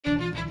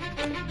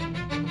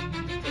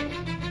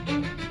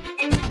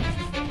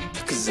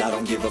I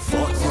don't give a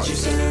fuck what you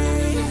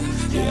say.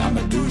 Yeah,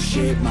 I'ma do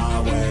shit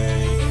my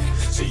way.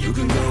 So you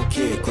can go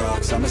kick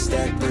rocks, I'ma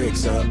stack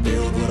bricks up,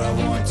 build what I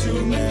want to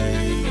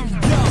make.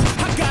 Yo,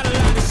 I got a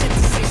lot of shit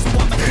to say, so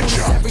I'ma do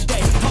this every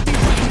day. I'll be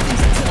writing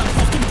things until I'm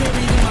fucking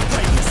buried in my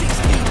grave. 6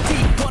 feet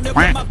deep, wonder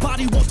where my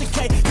body won't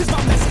decay. Cause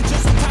my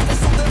messages are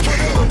timeless, on the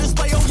murder on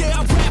display. Oh yeah,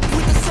 I rap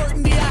with the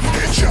certainty I have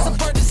a sense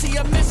of urgency,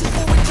 a message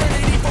for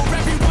eternity, for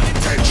everyone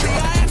internally.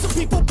 I had some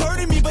people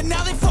burning me, but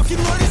now they fucking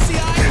learn to see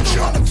I am the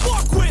one to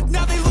fuck with.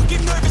 Now they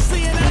looking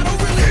nervously, and I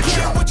don't really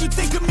care what you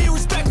think of me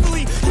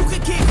respectfully. You can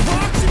kick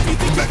rocks if you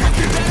think you're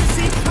fucking better.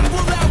 See, I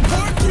will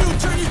outwork you,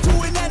 turn you to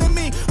an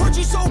enemy. Hurt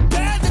you so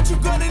bad that you're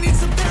gonna need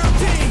some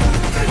therapy.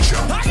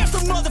 I got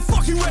the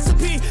motherfucking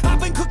recipe, I've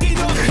been cooking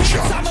up hits,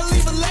 I'ma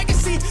leave a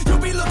legacy. You'll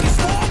be looking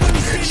small when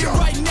you're standing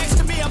right next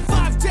to me. I'm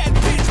 5'10",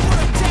 bitch, we're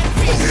a 10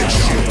 feet. I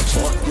don't give a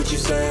fuck what you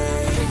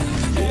say.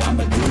 Yeah,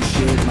 I'ma do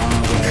shit my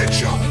way.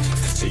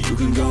 So you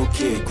can go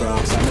kick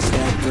rocks, I'ma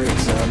stack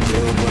bricks up,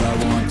 build what I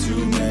want to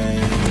make.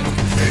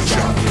 I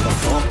don't give a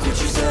fuck what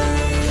you say.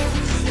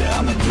 Yeah,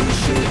 I'ma do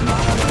shit my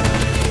way.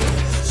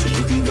 So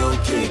you can go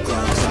kick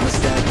rocks, I'ma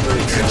stack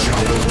bricks up,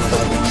 build what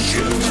I want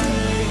to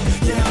make.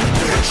 Yeah, I'ma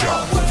do it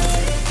my way.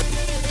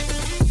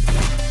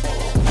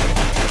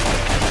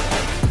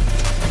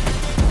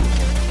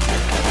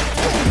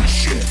 Holy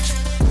shit.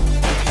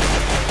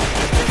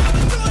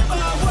 I'ma do it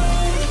my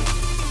way.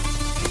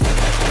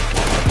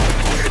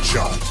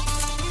 Headshot.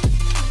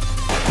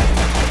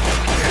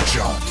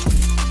 Headshot.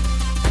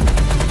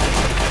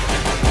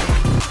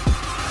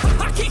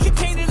 I can't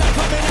contain it, I'm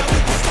coming out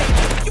with the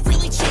statement. You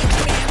really changed,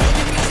 man, all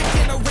your music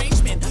and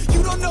arrangement. You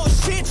don't know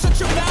shit, shut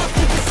your mouth,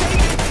 you can say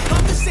it.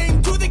 I'm the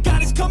same dude that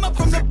got his come up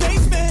from the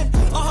basement.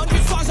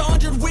 100 songs,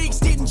 100 weeks,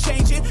 didn't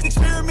change it.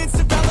 Experiments,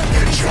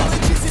 development,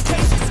 intelligence, and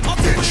patience. I'll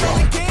do it all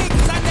again,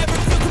 cause I never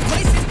feel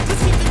complacent.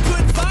 Let's keep the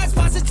good vibes,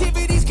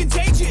 positivity's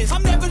contagious.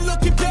 I'm never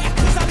looking back,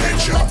 cause I live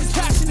a life that's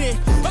passionate.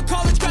 A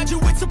college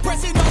graduate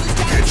suppressing all his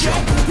talent.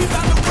 We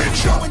found a way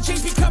to go and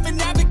change, become an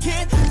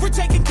advocate. For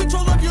taking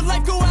control of your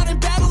life, go out and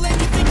battle it.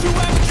 You think you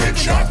have a trick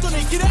and act on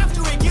it. Get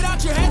after it, get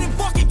out your head and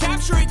fucking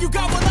capture it. You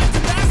got one life to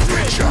master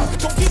it.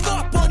 Don't give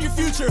up on your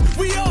future,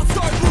 we all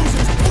start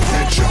losers. We're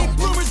all late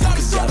bloomers,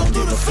 gotta Cause I struggle don't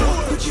through give the a fuck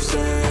sewer. what you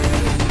say.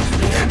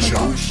 Yeah,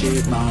 I'ma do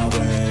shit my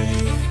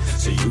way.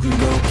 So you can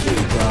go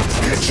kick rocks,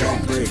 I'ma stack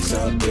bricks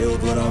up, build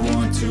what I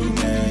want to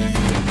make.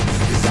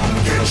 Cause I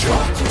don't give a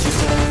fuck what you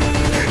say.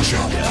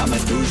 Yeah, I'ma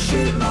do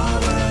shit my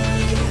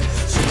way.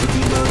 So you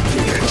can go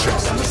kick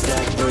rocks, I'ma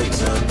stack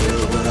bricks up,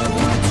 build what I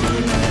want to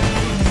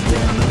make.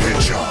 Yeah, I'ma do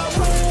it my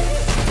way.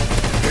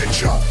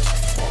 Headshot.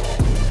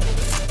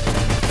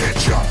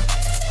 Headshot.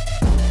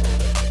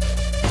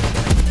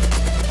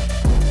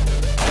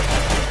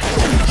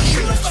 Holy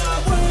shit.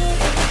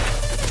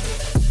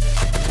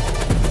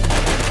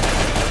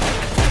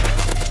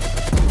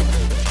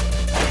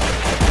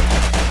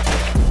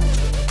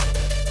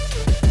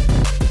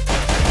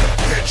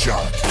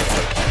 Headshot.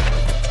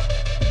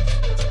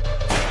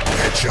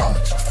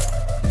 Headshot.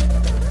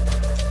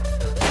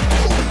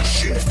 Holy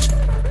shit.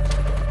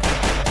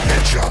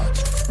 Headshot.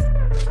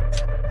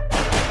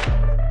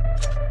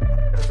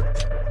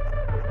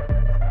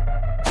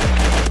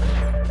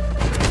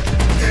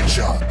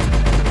 Headshot.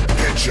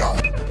 Headshot.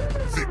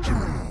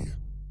 Victory.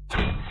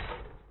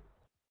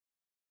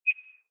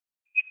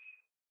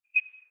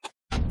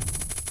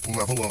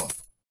 Level up.